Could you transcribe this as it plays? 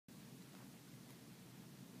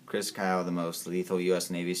Chris Kyle, the most lethal U.S.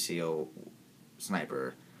 Navy SEAL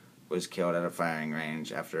sniper, was killed at a firing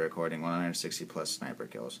range after recording 160-plus sniper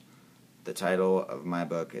kills. The title of my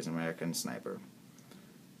book is American Sniper.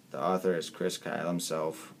 The author is Chris Kyle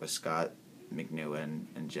himself, with Scott McNewen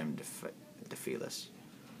and Jim DeFelice.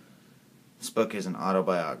 This book is an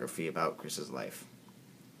autobiography about Chris's life.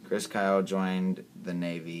 Chris Kyle joined the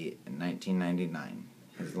Navy in 1999.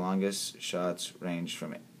 His longest shots ranged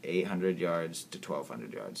from 800 yards to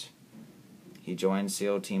 1,200 yards. He joined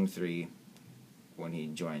SEAL Team 3 when he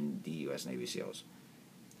joined the U.S. Navy SEALs.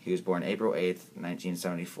 He was born April 8th,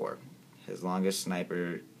 1974. His longest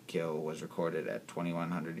sniper kill was recorded at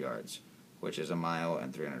 2,100 yards, which is a mile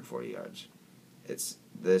and 340 yards.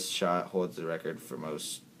 This shot holds the record for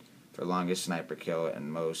longest sniper kill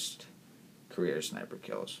and most career sniper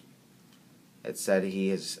kills. It's said he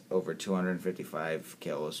has over 255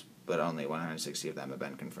 kills, but only 160 of them have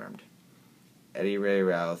been confirmed. Eddie Ray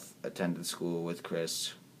Routh attended school with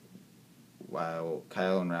Chris while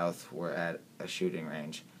Kyle and Routh were at a shooting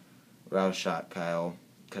range. Routh shot Kyle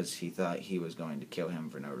because he thought he was going to kill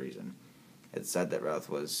him for no reason. It's said that Routh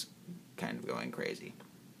was kind of going crazy.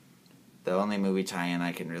 The only movie tie-in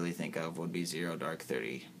I can really think of would be Zero Dark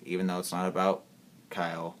 30. Even though it's not about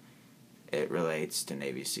Kyle, it relates to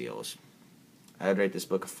Navy SEALs. I would rate this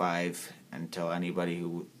book a 5 and tell anybody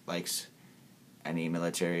who likes any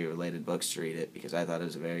military-related books to read it, because I thought it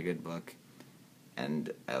was a very good book,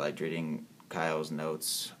 and I liked reading Kyle's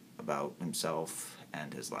notes about himself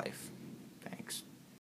and his life.